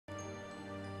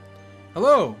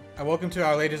Hello, and welcome to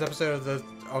our latest episode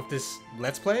of this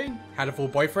Let's Play, Hatoful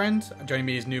Boyfriend. Joining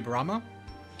me is New Barama.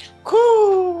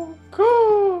 Cool,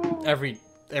 cool. Every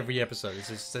episode is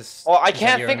this. Well, I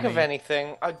can't think of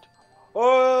anything.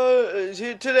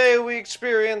 Today we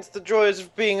experience the joys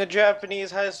of being a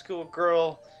Japanese high school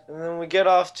girl, and then we get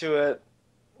off to it.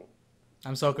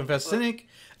 I'm self-confessed cynic.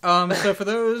 So for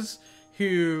those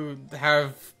who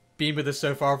have been with us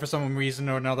so far for some reason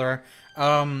or another,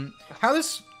 how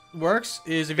this works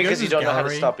is if you Because go you to don't this know how to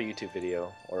gallery, stop a YouTube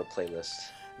video or a playlist.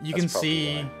 you That's can probably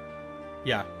see. why.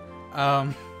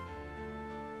 Yeah.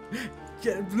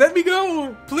 Let me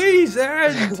go, please,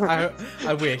 and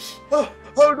I wish. How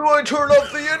do I turn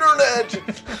off the internet?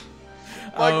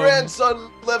 My grandson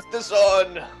left this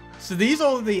on. So these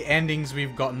are the endings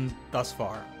we've gotten thus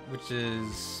far, which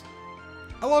is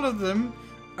a lot of them.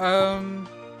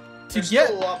 There's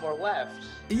still a lot more left.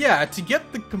 Yeah, to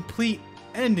get the complete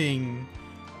ending,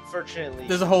 Unfortunately,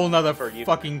 there's a whole nother for you.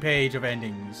 fucking page of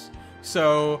endings.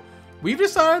 So we've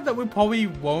decided that we probably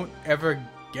won't ever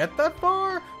get that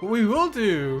far. What we will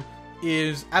do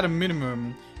is, at a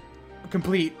minimum,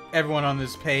 complete everyone on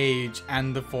this page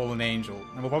and the fallen angel,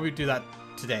 and we'll probably do that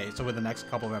today. So with the next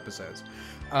couple of episodes.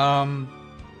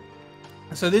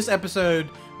 So this episode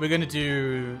we're gonna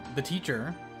do the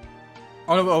teacher.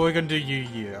 Oh no, we're gonna do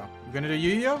Yu-Gi-Oh. We're gonna do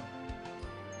Yu-Gi-Oh.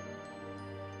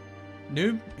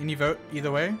 Noob, any vote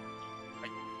either way?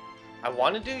 I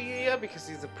want to do Yuya because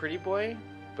he's a pretty boy,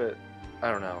 but I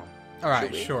don't know. Alright,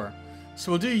 Should we? sure.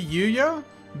 So we'll do Yuya,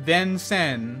 then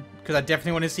Sen, because I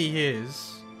definitely want to see his,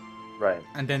 Right.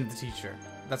 and then the teacher.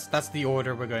 That's the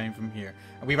order we're going from here.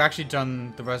 And we've actually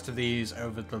done the rest of these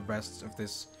over the rest of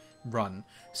this run.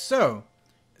 So,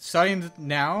 starting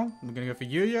now, we're going to go for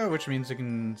Yuya, which means we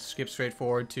can skip straight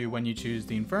forward to when you choose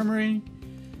the infirmary.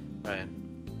 Right.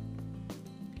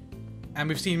 And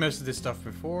we've seen most of this stuff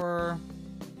before.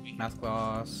 Math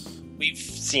class. We've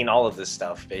seen all of this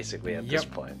stuff basically at this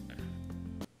point.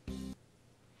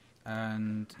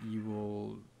 And you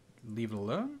will leave it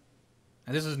alone.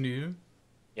 And this is new.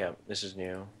 Yeah, this is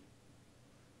new.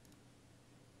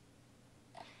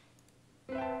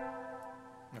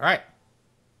 Alright.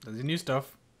 There's the new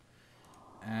stuff.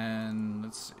 And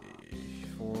let's see.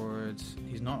 Forward.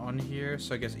 He's not on here,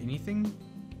 so I guess anything?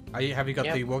 Have you got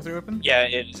the walkthrough open? Yeah,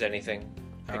 it is anything.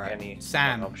 Pick Alright. any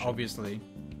Sam, option. obviously.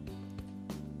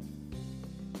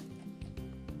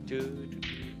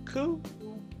 Cool.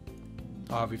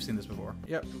 Oh, we've seen this before.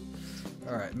 Yep.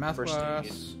 Alright, math First class.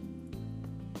 aid.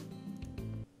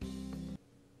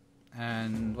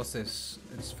 And what's this?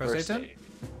 It's first aid tent?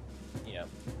 Yeah.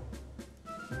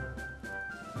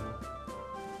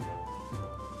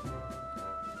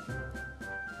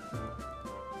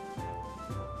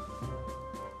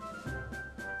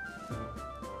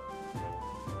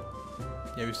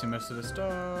 Yeah, we've seen most of this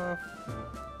stuff.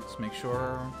 Let's make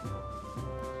sure.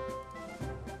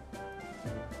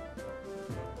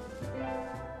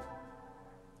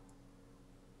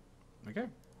 Okay.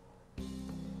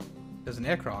 There's an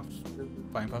aircraft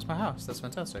flying past my house. That's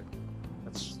fantastic.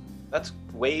 That's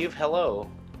wave hello.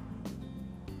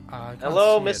 I can't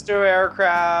Hello, see it. Mr.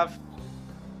 Aircraft.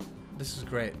 This is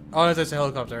great. Oh, there's a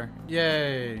helicopter.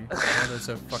 Yay. Oh, that's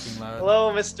so fucking loud.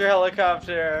 Hello, Mr.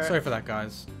 Helicopter. Sorry for that,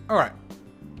 guys. Alright.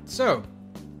 So.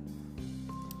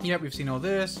 Yeah, we've seen all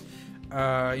this.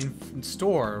 In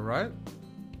store, right?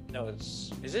 No,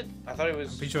 is it? I thought it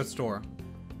was. I'm pretty sure it's store.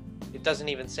 It doesn't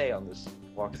even say on this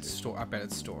It's walkthrough. store. I bet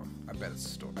it's store. I bet it's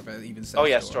store. I bet it even says Oh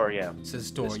yeah, store. Yeah. It says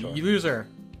store. It's store. You loser.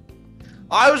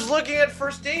 I was looking at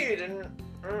first aid and.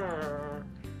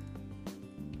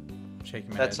 Shaking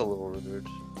my That's head. a little rude.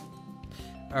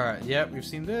 Alright, yeah, we've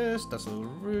seen this. That's a little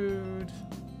rude.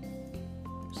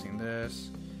 We've seen this.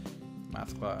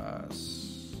 Math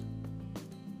class.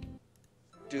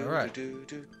 Alright.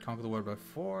 Conquer the world by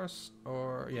force.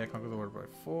 Or, yeah, conquer the world by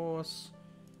force.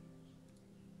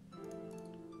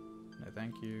 No,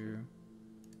 thank you.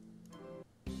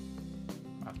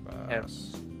 Math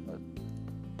class.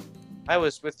 I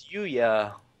was with you, yeah.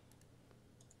 Have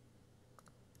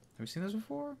we seen this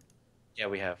before? Yeah,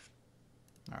 we have.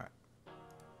 Alright.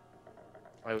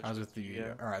 I I was with you.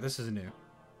 Alright, this is new.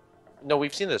 No,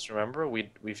 we've seen this. Remember,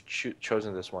 we've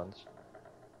chosen this once,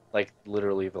 like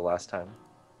literally the last time.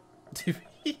 Did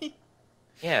we?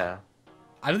 Yeah.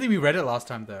 I don't think we read it last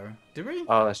time, though. Did we?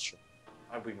 Oh, that's true.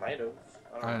 We might have.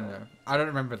 I don't know. I don't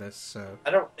remember this, so. I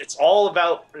don't. It's all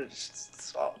about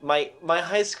my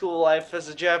high school life as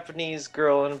a Japanese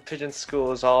girl in a Pigeon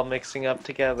school is all mixing up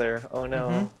together. Oh no.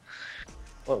 Mhm.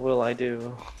 What will I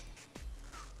do?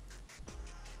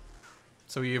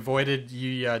 So we avoided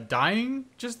you dying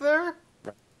just there?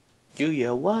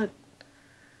 Yuya, what?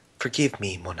 Forgive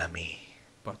me, mon ami.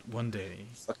 But one day...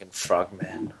 Fucking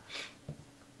frogman.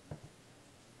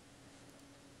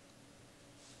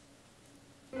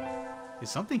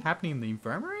 Is something happening in the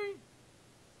infirmary?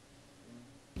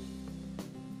 If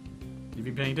you've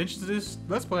been paying attention to this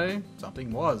Let's Play,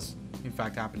 something was, in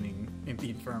fact, happening in the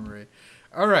infirmary.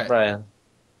 Alright. Brian.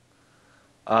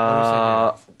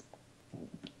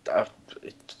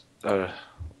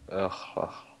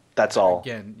 That's all.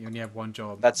 Again, you only have one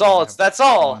job. That's all. That's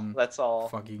all. One That's all.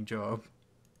 fucking job.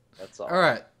 That's all.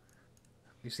 Alright.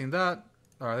 You've seen that.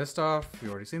 Alright, this stuff.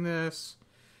 You've already seen this.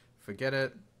 Forget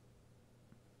it.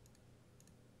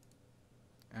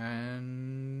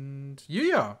 And...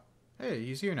 Yuya! Hey,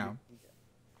 he's here now.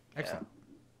 Excellent.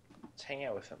 Yeah. Let's hang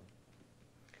out with him.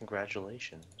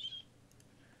 Congratulations.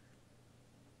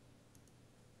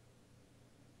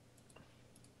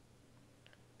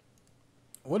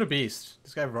 What a beast.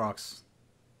 This guy rocks.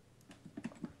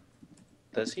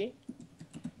 Does he?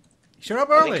 He showed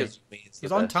up I think early. it's me, it's the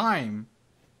He's on best. time.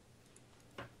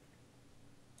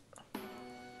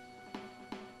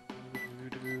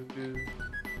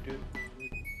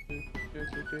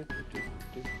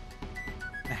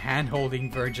 A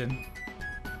hand-holding virgin.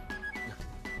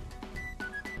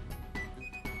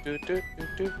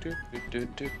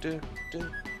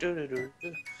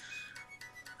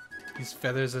 His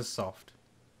feathers are soft.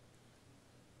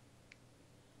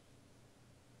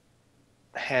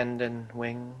 Hand and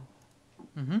wing.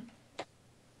 Mm-hmm.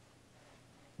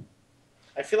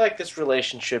 I feel like this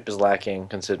relationship is lacking,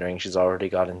 considering she's already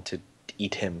gotten to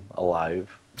eat him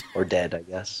alive. Or dead, I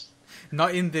guess.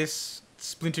 Not in this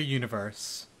Splinter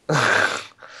universe.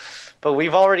 But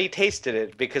we've already tasted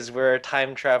it, because we're a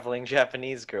time-traveling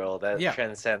Japanese girl that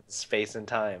transcends space and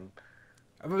time.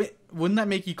 I mean, wouldn't that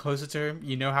make you closer to him?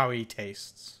 You know how he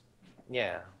tastes.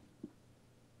 Yeah.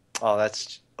 Oh,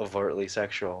 that's overtly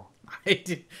sexual.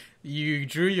 You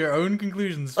drew your own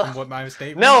conclusions from what my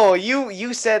statement. No,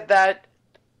 you said that,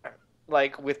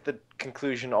 like, with the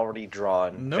conclusion already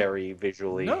drawn very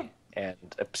visually and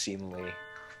obscenely.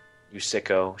 You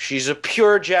sicko. She's a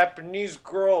pure Japanese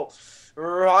girl.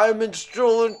 Her hymen's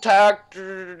still intact.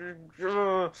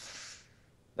 That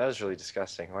was really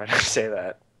disgusting. Why did I say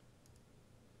that?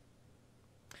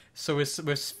 So we're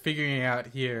figuring out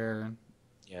here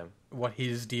Yeah. what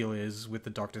his deal is with the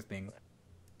doctor thing.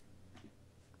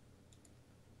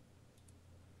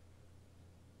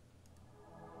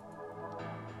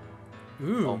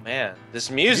 Ooh. Oh man,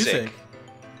 this music.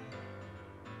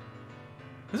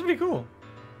 This is pretty cool.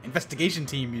 Investigation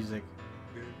team music.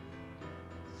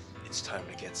 It's time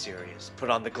to get serious. Put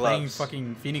on the Playing gloves.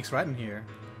 fucking Phoenix Wright in here.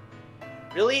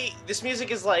 Really? This music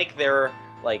is like they're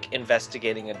like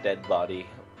investigating a dead body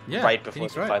right before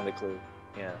Phoenix they Wright. find the clue.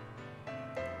 Yeah.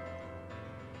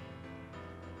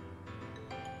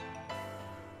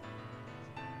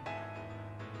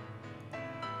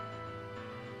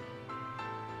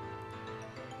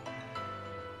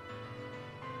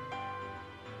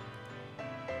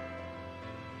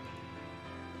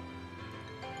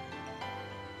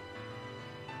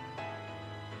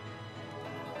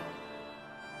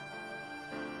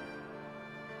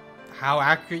 How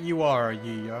accurate you are,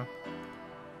 Yuya.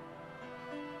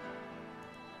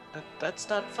 That's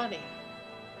not funny.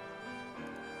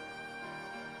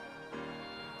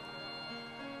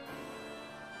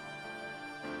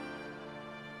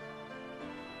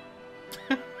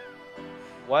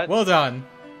 What? Well done.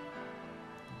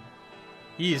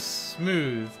 He is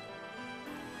smooth.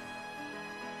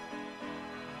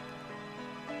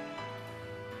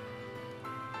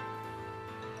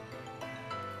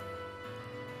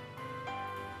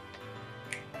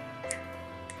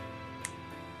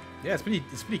 Yeah, it's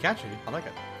pretty catchy. I like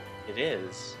it. It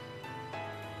is.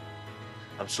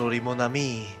 I'm sorry, mon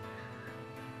ami.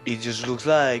 It just looks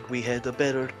like we had a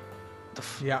better.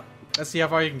 Yeah. Let's see how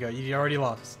far you can go. You already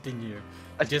lost, didn't you?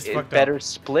 You just It fucked better up.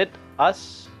 split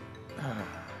us.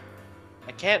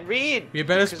 I can't read. You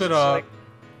better because split it's up.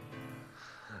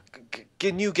 like,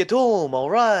 can you get home all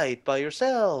right by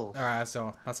yourself? Alright,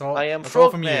 that's all. I am that's all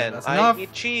from you. Frogman. That's I enough.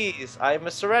 eat cheese. I am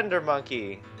a surrender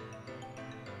monkey.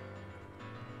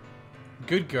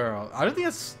 Good girl. I don't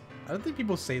think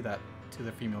people say that to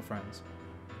their female friends.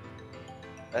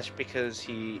 That's because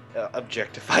he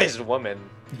objectifies a woman.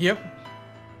 Yep.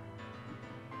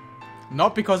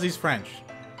 Not because he's French.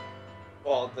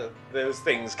 Well, those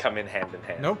things come in hand.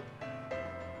 Nope.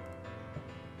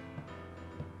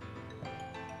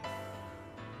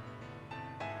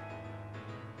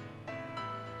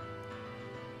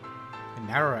 A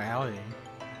narrow alley.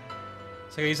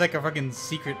 So he's like a fucking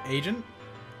secret agent?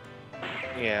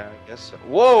 Yeah, I guess so.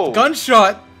 Whoa!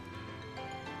 Gunshot!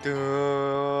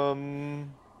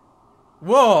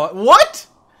 Whoa, what?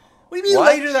 What do you mean What?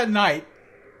 later that night?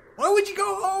 Why would you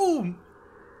go home?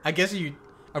 I guess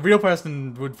a real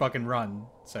person would fucking run,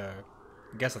 so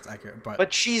I guess that's accurate,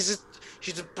 But she's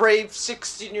a brave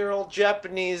 16-year-old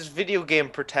Japanese video game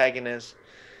protagonist.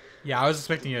 Yeah, I was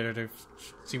expecting her to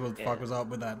see what the fuck was up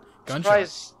with that gunshot.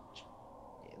 Surprise.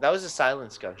 That was a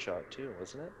silenced gunshot too,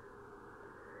 wasn't it?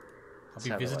 I'll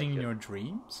be visiting in your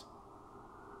dreams?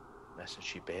 Message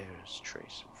he bears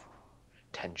trace of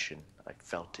tension. I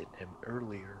felt in him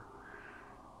earlier.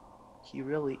 He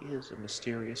really is a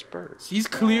mysterious bird. She's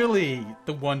clearly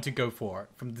the one to go for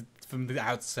from the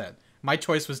outset. My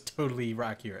choice was totally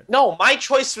accurate. No, my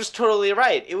choice was totally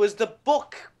right. It was the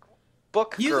book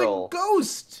He's girl. A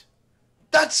ghost.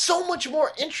 That's so much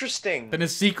more interesting than a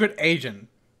secret agent.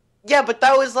 Yeah, but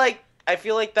that was like, I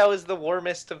feel like that was the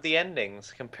warmest of the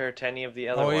endings compared to any of the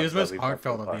other ones. Oh, it was most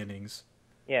heartfelt of the endings.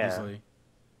 Yeah. Easily.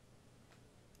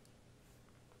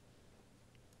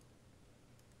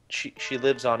 She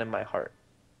lives on in my heart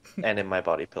and in my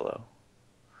body pillow.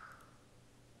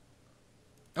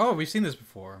 Oh, we've seen this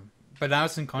before, but now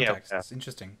it's in context. Yeah. It's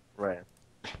interesting. Right.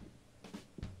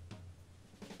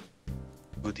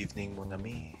 Good evening, mon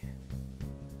ami.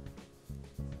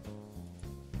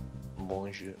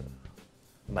 Bonjour,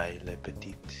 my le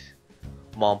petite,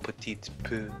 mon petit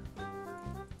peu.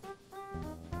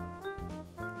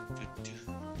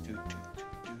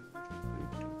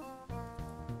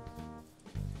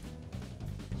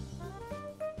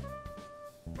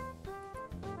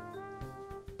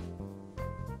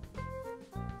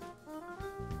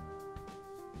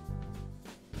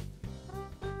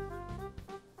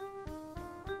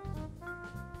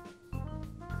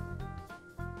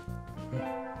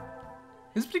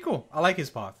 It's pretty cool. I like his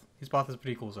path. His path is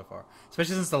pretty cool so far,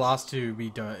 especially since the last two we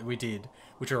did,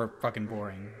 which are fucking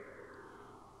boring.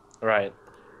 Right.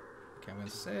 Okay, I'm gonna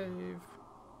save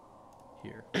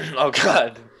here. Oh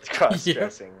god,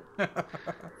 cross-dressing. Oh,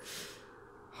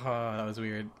 that was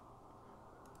weird.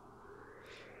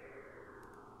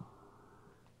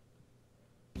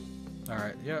 All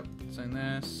right. Yep. Saying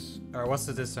this. All right. What's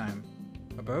it this time?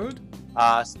 Abode?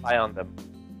 Spy on them.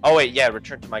 Oh wait, yeah.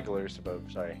 Return to my glorious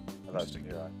abode. Sorry, I thought it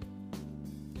was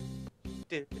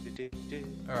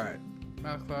All right.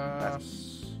 Math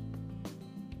class.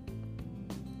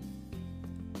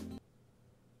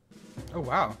 Oh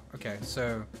wow. Okay,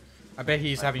 so I bet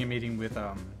he's having a meeting with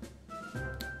Kazuo,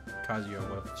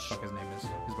 what the fuck his name is,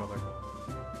 his brother.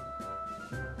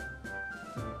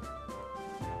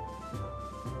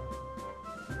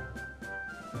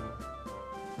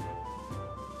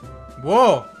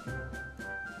 Whoa!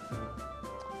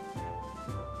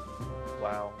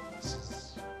 Wow.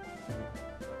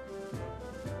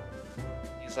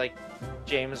 He's like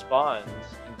James Bond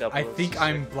in Double I think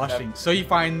I'm blushing. So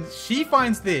she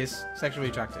finds this sexually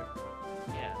attractive.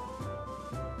 Yeah.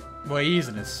 Well, he's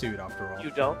in a suit after all.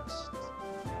 You don't?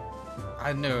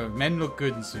 I know, men look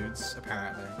good in suits,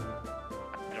 apparently.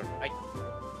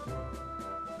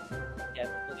 Yeah, I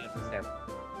don't really understand.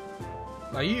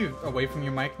 Are you away from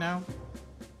your mic now?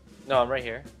 No, I'm right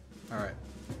here. Alright.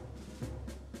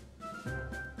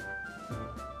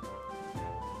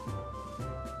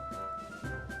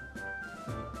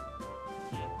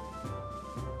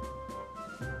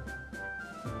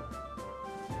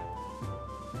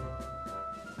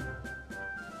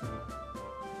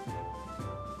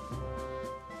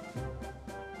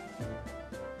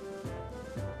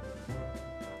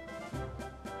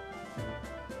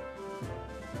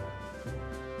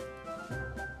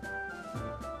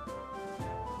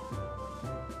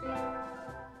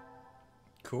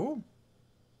 Cool.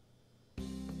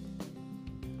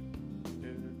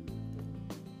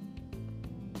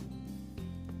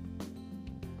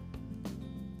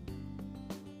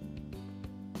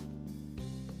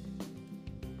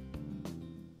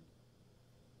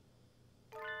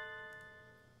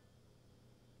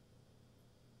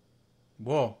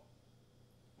 Whoa.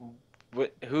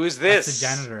 Who is this? That's the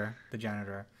janitor. The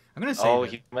janitor. I'm gonna save Oh,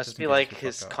 it, he must just be in case like we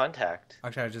his fucked up. contact.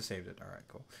 Actually, I just saved it. Alright,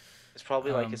 cool. It's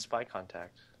probably like his spy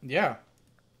contact. Yeah.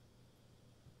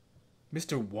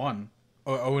 Mr. One.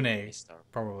 Or One, Mr.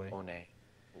 probably. One.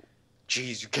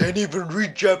 Jeez, you can't even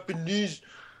read Japanese.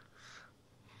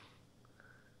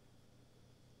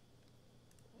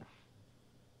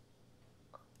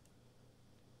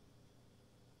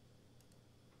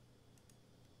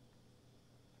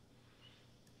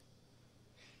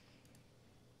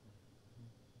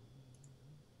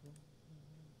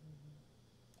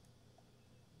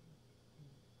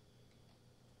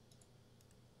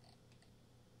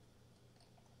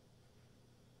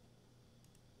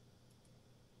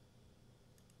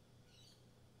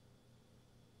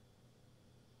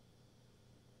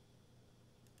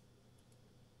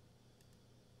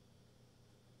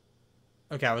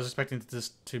 Okay, I was expecting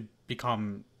this to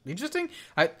become interesting.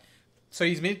 So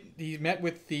he's met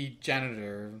with the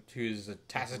janitor, who's a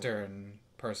taciturn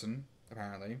person,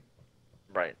 apparently.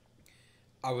 Right.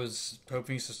 I was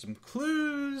hoping for some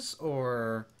clues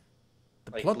or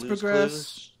the Like plot to progress.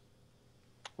 Clues?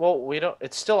 Well, we don't.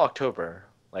 It's still October.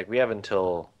 Like, we have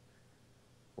until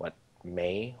what,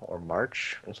 May or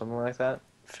March or something like that.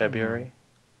 February.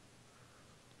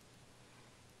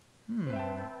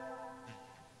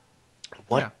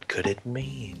 What could it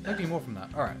mean? Maybe more from that.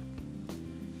 All right.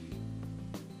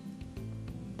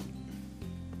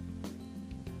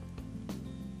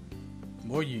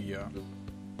 More Yu-Gi-Oh.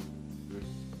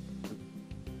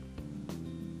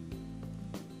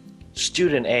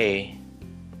 Student A.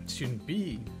 Student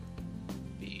B.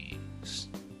 B.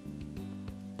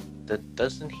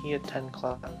 Doesn't he attend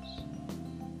class?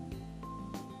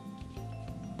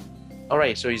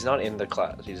 Alright, so he's not in the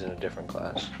class. He's in a different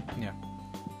class. Yeah.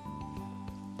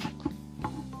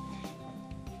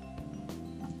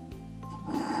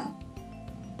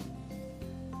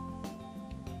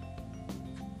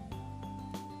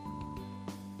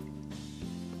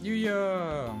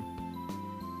 Yu-Gi-Oh.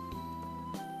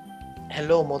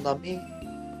 Hello, mon ami.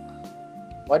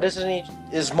 Why doesn't he...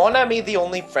 Is mon ami the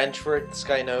only French word this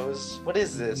guy knows? What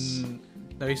is this?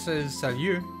 No, he says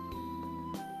salut.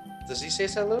 Does he say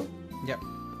salut? Yep.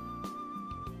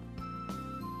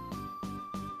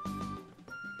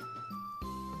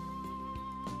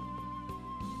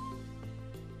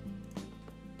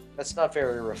 That's not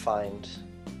very refined.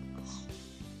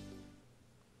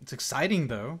 It's exciting,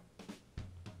 though.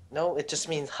 No, it just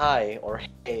means hi or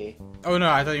hey. Oh no,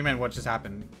 I thought you meant what just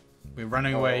happened. We're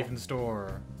running away from the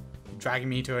store, dragging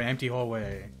me to an empty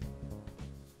hallway.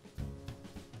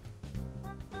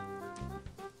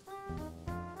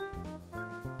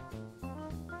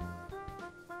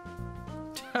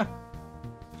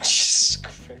 Jesus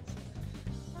Christ.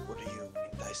 What are you,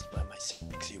 enticed by my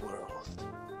sexy world?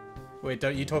 Wait,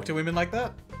 don't you talk to women like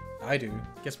that? I do.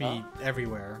 Gets me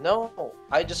everywhere. No,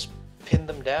 I just pin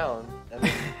them down and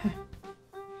then,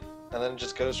 and then it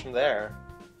just goes from there.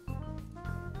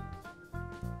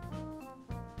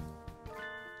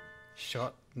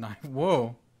 Shot knife.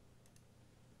 Whoa.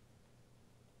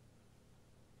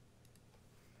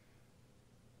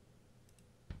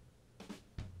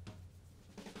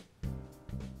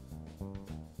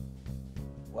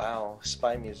 Wow,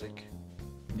 spy music.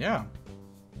 Yeah.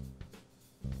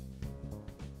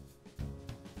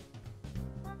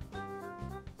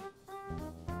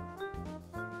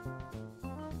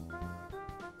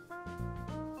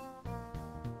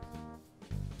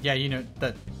 Yeah, you know,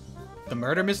 the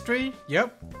murder mystery?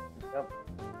 Yep. Yep.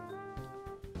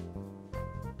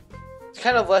 It's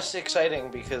kind of less exciting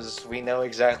because we know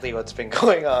exactly what's been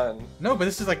going on. No, but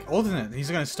this is like alternate. He's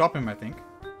gonna stop him, I think.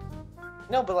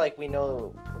 No, but like we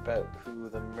know about who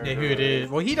the murderer is. Yeah, who it is.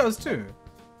 Well, he does too.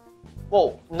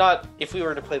 Well, not if we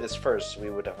were to play this first,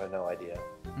 we would have no idea.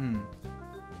 Hmm.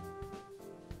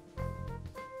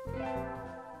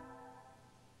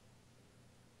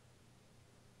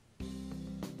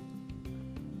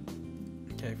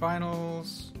 Okay,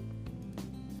 finals.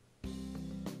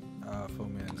 4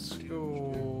 minutes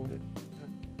school.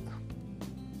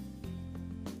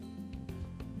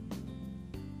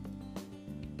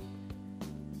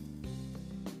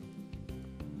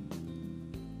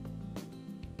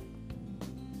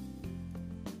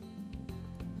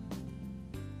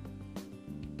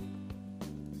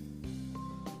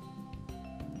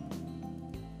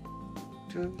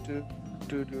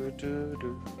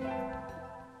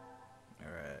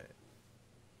 Alright.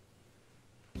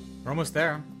 We're almost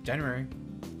there. January.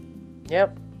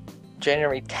 Yep.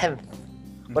 January 10th.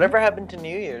 Whatever happened to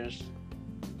New Year's?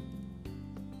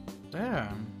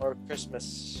 Yeah. Or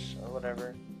Christmas, or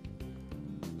whatever.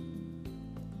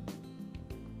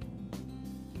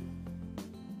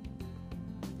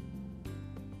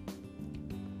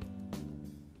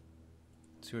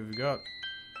 Let's see what we got.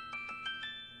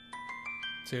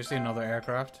 Seriously, another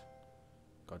aircraft?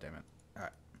 God damn it.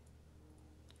 Alright.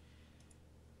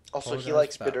 Also, he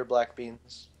likes bitter black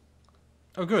beans.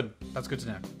 Oh, good. That's good to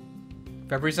know.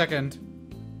 February 2nd.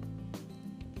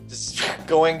 Just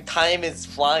going, time is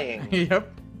flying.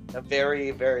 Yep. In a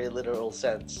very, very literal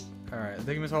sense. Alright, I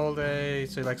think it was holiday,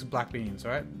 so he likes black beans,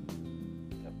 right?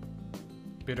 Yep.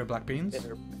 Bitter black beans?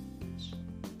 Bitter beans.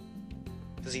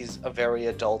 Because he's a very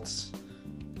adult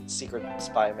secret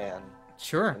spy man.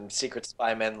 Sure. And secret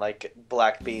spy men like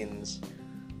black beans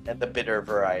and the bitter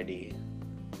variety.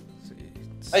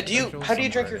 How do you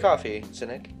drink your coffee,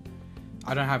 Cynic?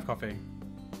 I don't have coffee.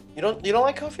 You don't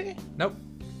like coffee? Nope.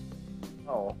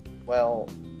 Oh, well.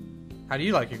 How do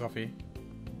you like your coffee?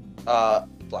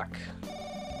 Black.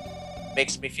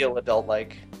 Makes me feel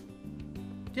adult-like.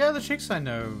 Yeah, the chicks I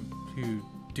know who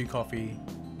do coffee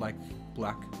like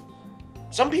black.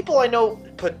 Some people I know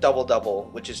put double,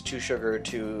 which is 2 sugar,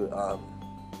 2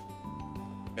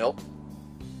 milk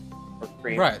or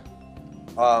cream. Right.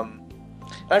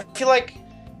 I feel like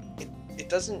it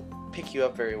doesn't pick you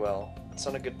up very well. It's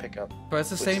not a good pickup. But it's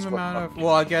the same amount of.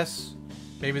 Well, I guess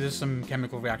maybe there's some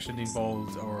chemical reaction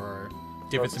involved or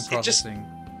difference in processing.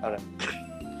 I don't know.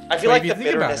 I feel like the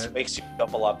bitterness makes you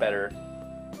up a lot better.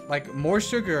 Like more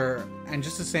sugar and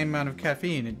just the same amount of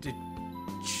caffeine, it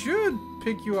should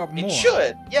pick you up more. It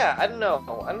should, yeah. I don't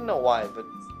know why, but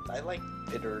I like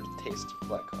bitter taste of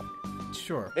black coffee.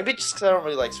 Sure. Maybe just because I don't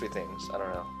really like sweet things. I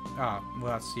don't know. Ah,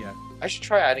 well, that's yeah. I should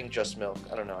try adding just milk.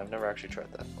 I don't know. I've never actually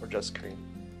tried that, or just cream.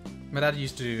 My dad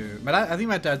used to. I think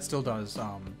my dad still does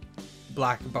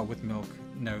black, but with milk,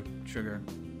 no sugar.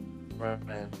 Right,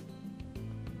 man.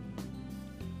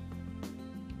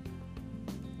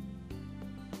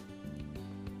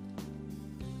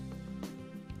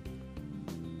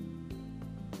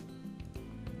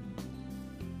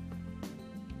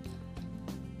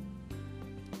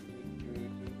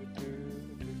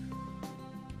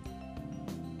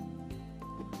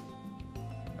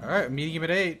 Alright, I'm meeting him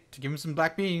at 8 to give him some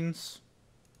black beans.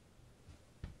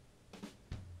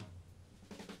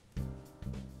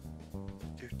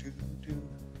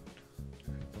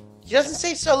 He doesn't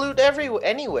say salute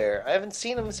anywhere. I haven't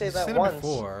seen him say that once.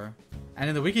 Before. And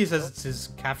in the wiki it says it's his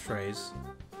catchphrase.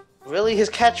 Really? His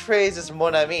catchphrase is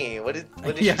mon ami. What did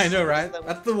yeah, I know, right?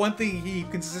 That's the one thing he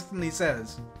consistently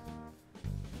says.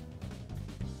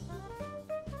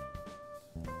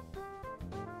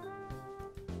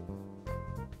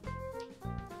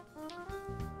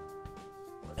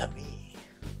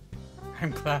 I'm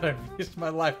glad I've used my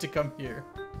life to come here.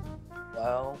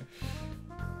 Wow.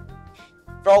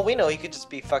 For all we know, he could just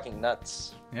be fucking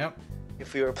nuts. Yep.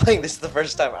 If we were playing this the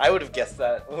first time, I would have guessed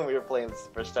that when we were playing this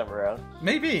the first time around.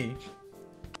 Maybe.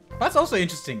 That's also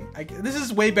interesting. This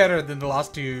is way better than the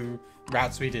last 2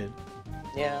 routes we did.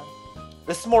 Yeah.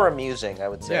 This is more amusing, I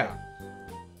would say. Yeah.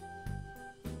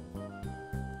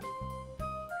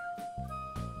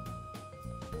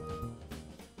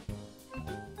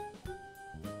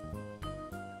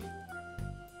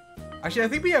 Actually, I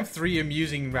think we have 3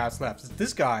 amusing routes left. It's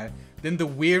this guy, then the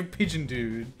weird pigeon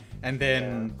dude, and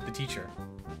then the teacher.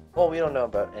 Well, we don't know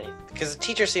about anything. Because the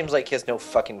teacher seems like he has no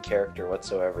fucking character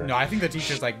whatsoever. No, I think the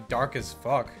teacher's like dark as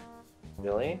fuck.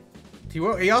 Really?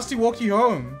 He asked to walk you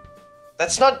home.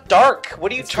 That's not dark!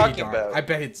 What are you talking about? I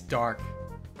bet it's dark.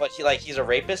 What, he's a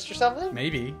rapist or something?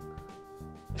 Maybe.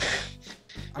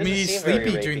 I mean, he's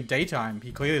sleepy during daytime.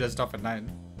 He clearly does stuff at night.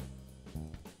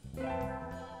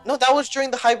 No, that was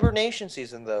during the hibernation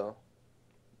season, though.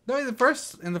 No, in the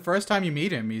first time you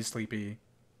meet him, he's sleepy.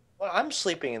 Well, I'm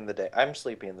sleeping in the day.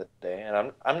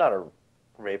 And I'm not a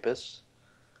rapist.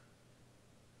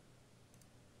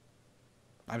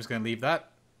 I'm just gonna leave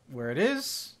that where it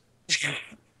is.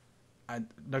 I'm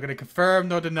not gonna confirm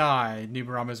nor deny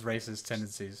Nubarama's racist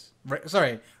tendencies. Rapist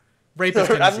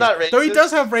tendencies. I'm not racist. Though he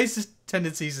does have racist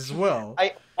tendencies as well.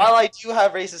 While I do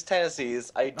have racist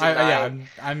tendencies, I deny.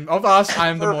 I'm of us.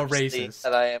 I'm the more racist.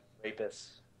 That I am a rapist.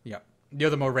 Yeah,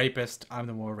 you're the more rapist. I'm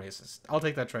the more racist. I'll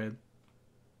take that trade.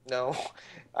 No,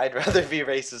 I'd rather be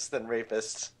racist than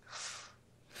rapist.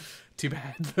 Too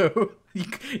bad, though.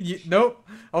 Nope.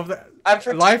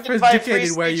 Life has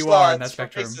dictated where you are in that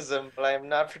spectrum. Racism, but I am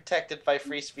not protected by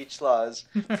free speech laws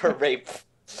for rape.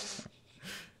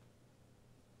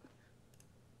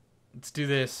 Let's do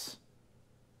this.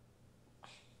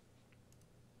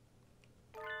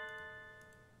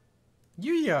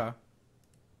 Yuya.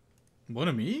 One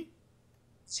of me?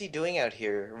 What's he doing out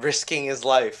here, risking his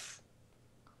life?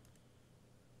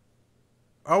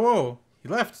 Oh, whoa. He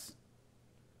left.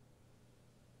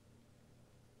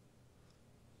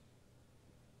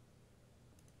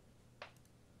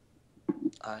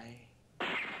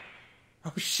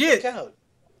 Oh, shit. Look out.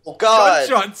 Oh, God.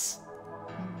 Gunshots.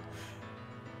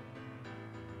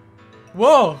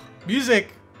 Whoa.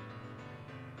 Music.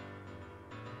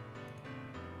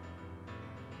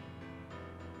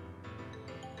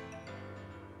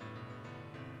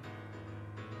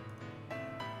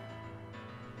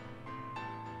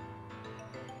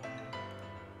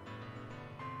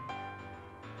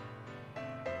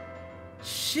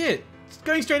 Shit! It's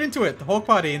going straight into it. The Hawk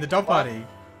Party and the Dog Party.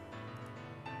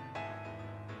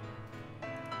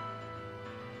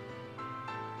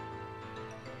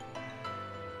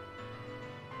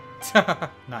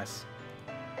 Nice.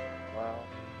 Wow.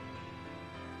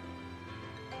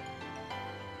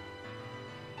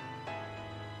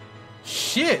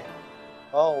 Shit!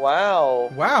 Oh, wow.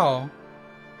 Wow.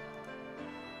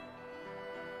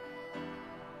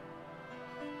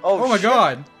 Oh my shit.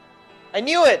 god. I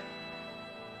knew it!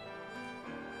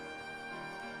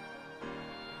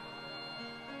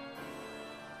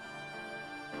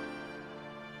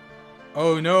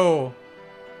 Oh no.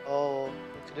 Oh,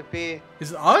 what could it be?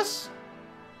 Is it us?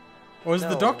 Or is it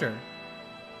the No. doctor?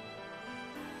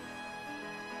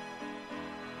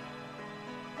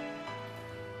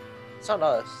 It's not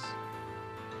us.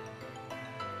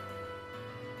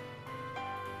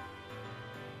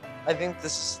 I think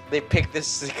they picked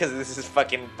this because this is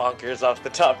fucking bonkers off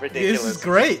the top ridiculous. This is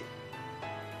great.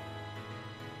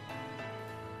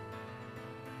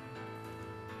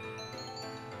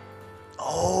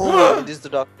 Oh, it is the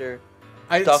doctor.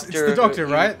 It's the doctor,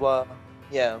 right?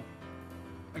 Yeah.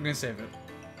 I'm gonna save it.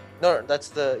 No, that's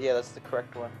the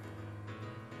correct one.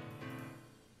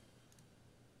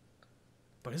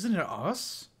 But isn't it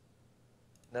us?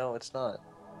 No, it's not.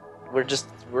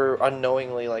 We're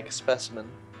unknowingly like a specimen.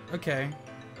 Okay.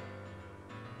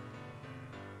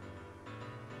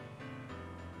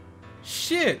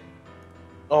 Shit.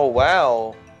 Oh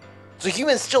wow. So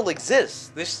humans still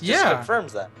exist. This just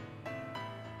confirms that.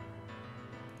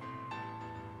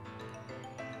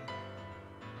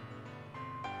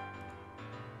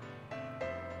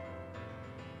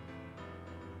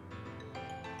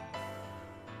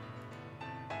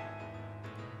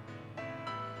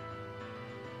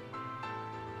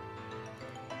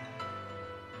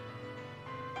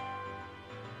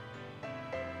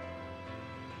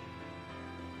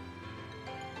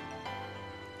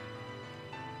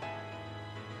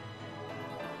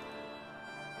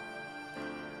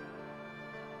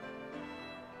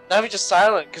 Now we're just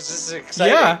silent because this is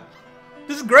exciting. Yeah,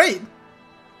 this is great.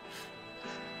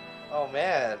 Oh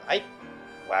man,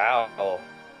 wow.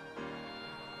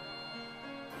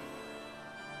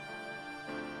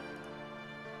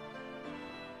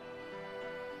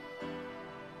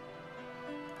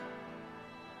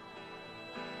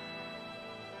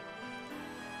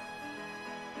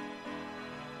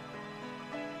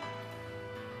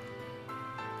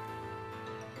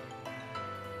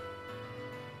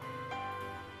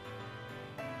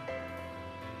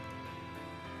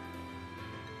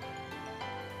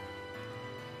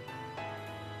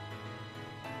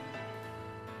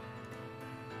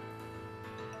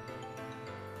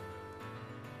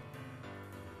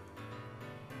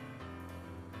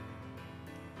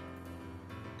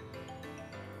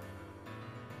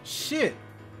 Shit.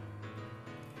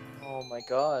 Oh my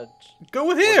god. Go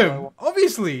with him,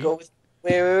 obviously. Go with.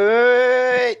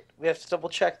 Wait. We have to double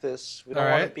check this. We don't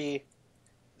want to be.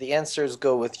 The answers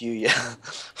go with you, yeah.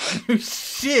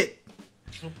 Shit.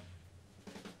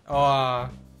 Oh, I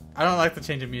don't like the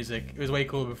change of music. It was way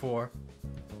cooler before.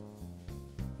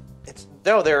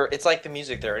 It's like the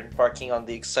music. They're embarking on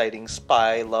the exciting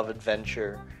spy love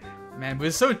adventure. Man, it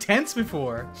was so tense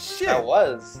before. Shit. That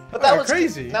was. But that was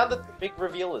crazy. Now that the big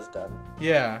reveal is done.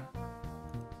 Yeah.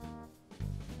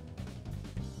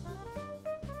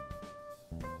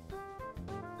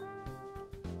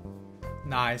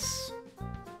 Nice.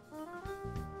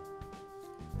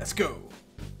 Let's go.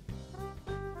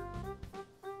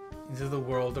 Into the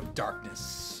world of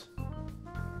darkness.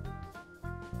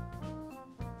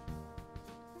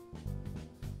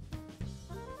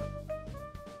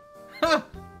 Ha!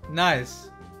 Nice.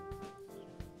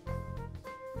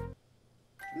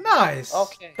 Nice.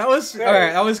 Okay. That was great.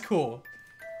 alright. That was cool.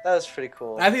 That was pretty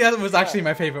cool. I think that was actually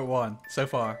my favorite one so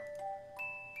far.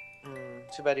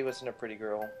 Too bad he wasn't a pretty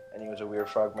girl and he was a weird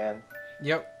frog man.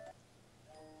 Yep.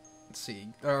 Let's see.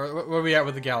 Where are we at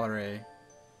with the gallery?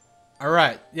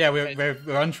 Alright. Yeah,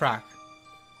 we're on track.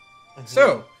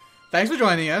 So, thanks for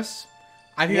joining us.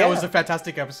 I think that was a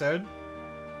fantastic episode.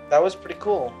 That was pretty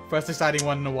cool. First exciting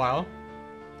one in a while.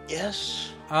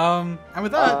 Yes. And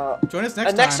with that, join us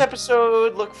next time. Next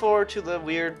episode, look forward to the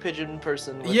weird pigeon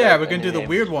person. Yeah, we're gonna do the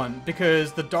weird one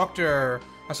because the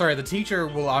the teacher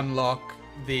will unlock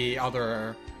the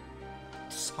other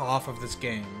half of this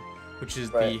game, which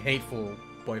is the hateful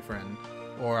boyfriend,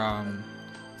 or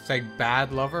say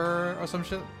bad lover or some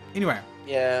shit. Anyway.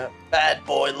 Yeah, bad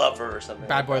boy lover or something.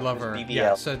 Bad boy lover.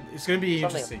 Yeah, so it's gonna be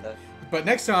interesting. But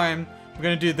next time we're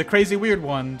gonna do the crazy weird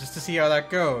one just to see how that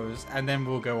goes, and then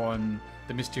we'll go on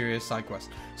the mysterious side quest.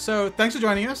 So thanks for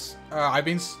joining us. I've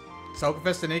been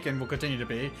self-confessed Nick, and will continue to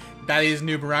be. That is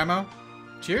Nubarama.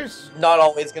 Cheers. Not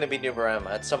always gonna be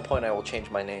Nubarama. At some point, I will change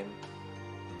my name.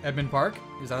 Edmund Park.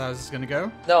 Is that how this is gonna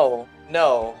go? No.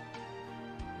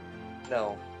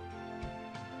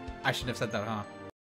 I shouldn't have said that, huh?